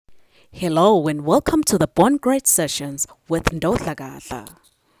Hello and welcome to the Born Great Sessions with Ndodlakatla.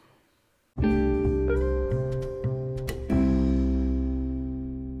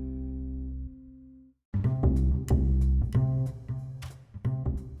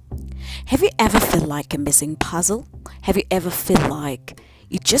 Have you ever felt like a missing puzzle? Have you ever felt like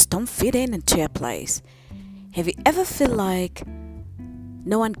you just don't fit in into a place? Have you ever felt like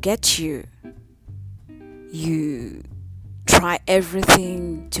no one gets you? You try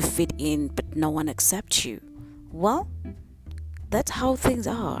everything to fit in, but no one accepts you. Well, that's how things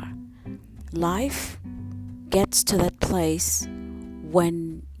are. Life gets to that place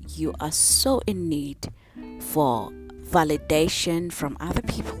when you are so in need for validation from other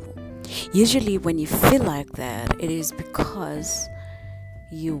people. Usually, when you feel like that, it is because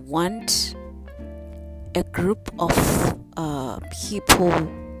you want a group of people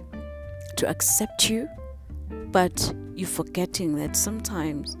to accept you, but you're forgetting that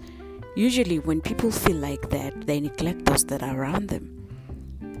sometimes, usually when people feel like that, they neglect those that are around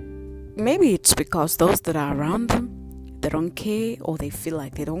them. Maybe it's because those that are around them, they don't care, or they feel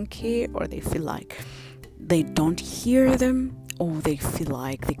like they don't care, or they feel like they don't hear them, or they feel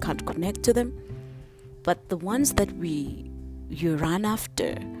like they can't connect to them. But the ones that you run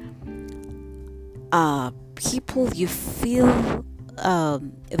after are people you feel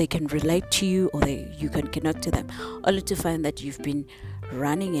they can relate to you, or you can connect to them, only to find that you've been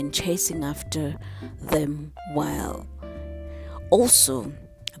running and chasing after them while also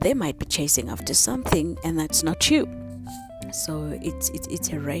they might be chasing after something, and that's not you. So it's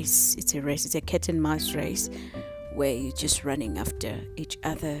a race. It's a cat and mouse race where you're just running after each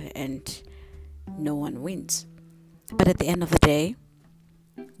other and no one wins. But at the end of the day,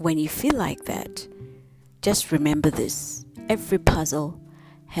 when you feel like that, just remember this: every puzzle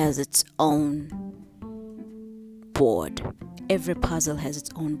has its own board. Every puzzle has its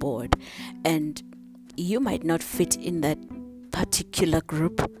own board, and you might not fit in that particular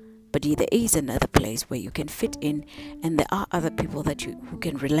group, but there is another place where you can fit in, and there are other people who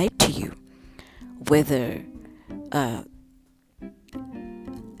can relate to you, whether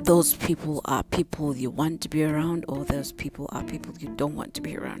those people are people you want to be around, or those people are people you don't want to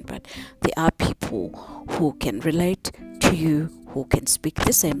be around. But there are people who can relate to you, who can speak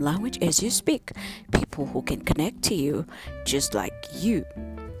the same language as you speak, people who can connect to you just like you.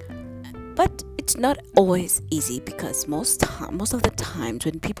 But it's not always easy, because most of the times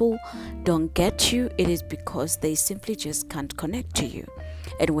when people don't get you, it is because they simply just can't connect to you.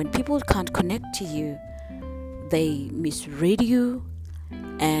 And when people can't connect to you, they misread you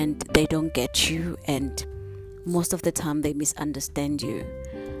and they don't get you, and most of the time they misunderstand you.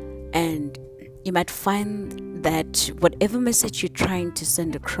 And you might find that whatever message you're trying to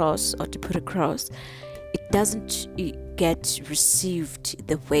send across or to put across, it doesn't get received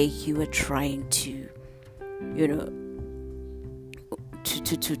the way you are trying to,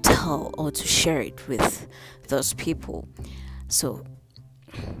 to tell or to share it with those people. So,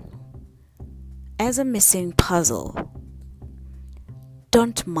 as a missing puzzle,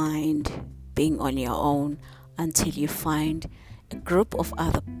 don't mind being on your own until you find a group of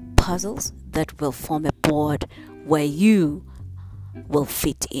other puzzles that will form a board where you will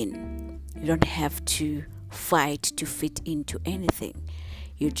fit in. You don't have to fight to fit into anything.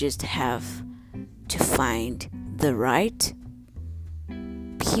 You just have to find the right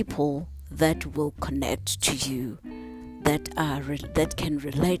people that will connect to you, that can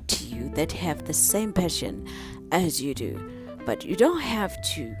relate to you, that have the same passion as you do. But you don't have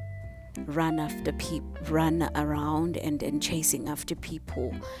to run around and chasing after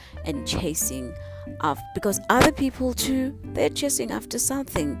people and chasing after, because other people too, they're chasing after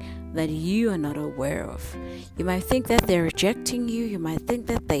something that you are not aware of. You might think that they're rejecting you. You might think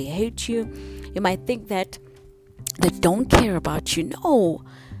that they hate you. You might think that they don't care about you. No,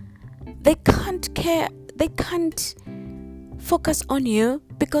 they can't care. They can't focus on you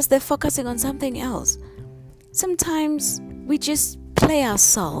because they're focusing on something else. Sometimes we just play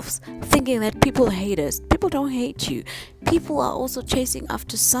ourselves thinking that people hate us. People don't hate you. People are also chasing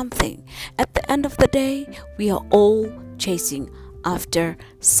after something. At the end of the day, we are all chasing after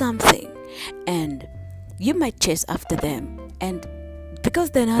something, and you might chase after them, and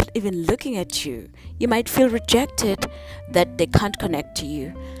because they're not even looking at you, you might feel rejected, that they can't connect to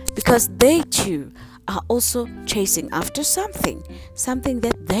you, because they too are also chasing after something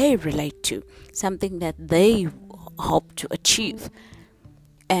that they relate to, something that they hope to achieve,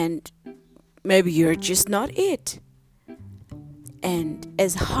 and maybe you're just not it. And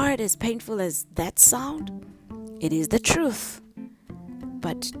as hard, as painful as that sound, it is the truth.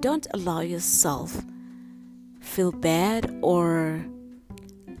 But don't allow yourself feel bad or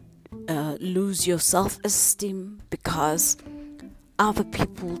lose your self-esteem because other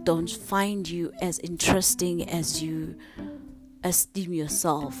people don't find you as interesting as you esteem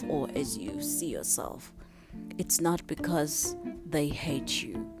yourself or as you see yourself. It's not because they hate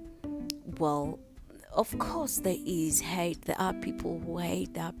you. Well, of course there is hate. There are people who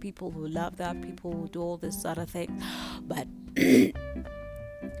hate, there are people who love, there are people who do all this sort of thing. But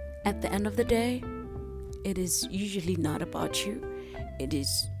at the end of the day, it is usually not about you. It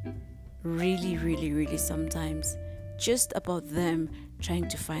is really, really, really sometimes just about them trying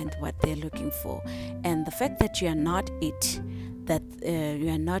to find what they're looking for. And the fact that you are not it, that you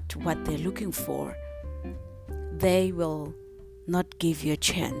are not what they're looking for, they will not give you a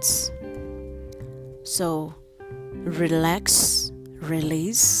chance. So relax,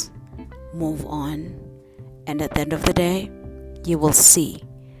 release, move on, and at the end of the day, you will see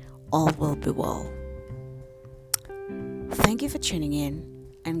all will be well. Thank you for tuning in,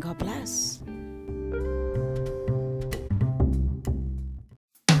 and God bless.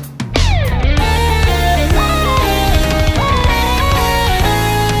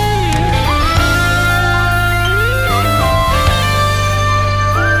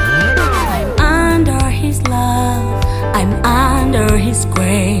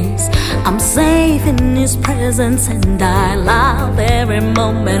 I'm safe in His presence and I love every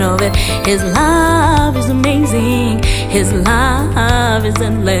moment of it. His love is amazing, His love is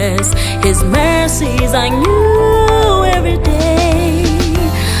endless, His mercies are new every day.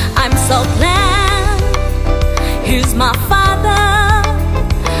 I'm so glad He's my Father.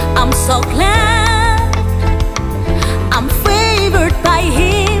 I'm so glad I'm favored by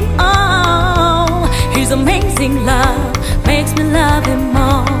Him. Oh, His amazing love makes me love Him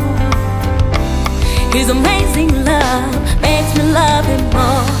more. His amazing love makes me love Him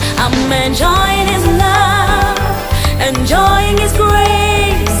more. I'm enjoying His love, enjoying His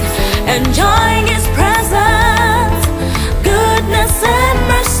grace, enjoying His presence. Goodness and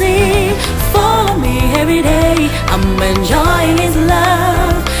mercy follow me every day. I'm enjoying His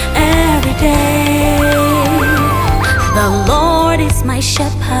love every day. The Lord is my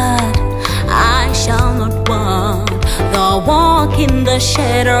shepherd, I shall not want. Though walk in the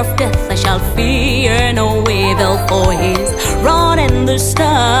shadow of death, I shall fear no evil, for His rod and the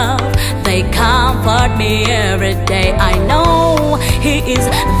staff, they comfort me every day. I know He is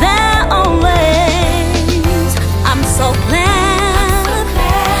there always. I'm so glad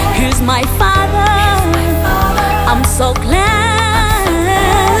He's my Father. I'm so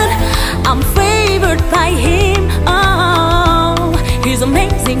glad I'm favored by Him. Oh, His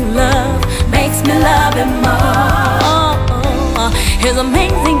amazing love makes me love Him more. His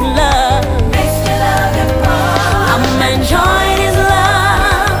amazing love makes me love Him more. I'm enjoying His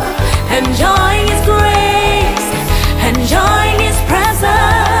love, enjoying His grace, enjoying His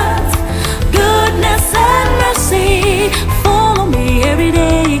presence. Goodness and mercy follow me every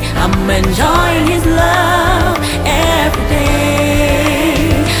day. I'm enjoying His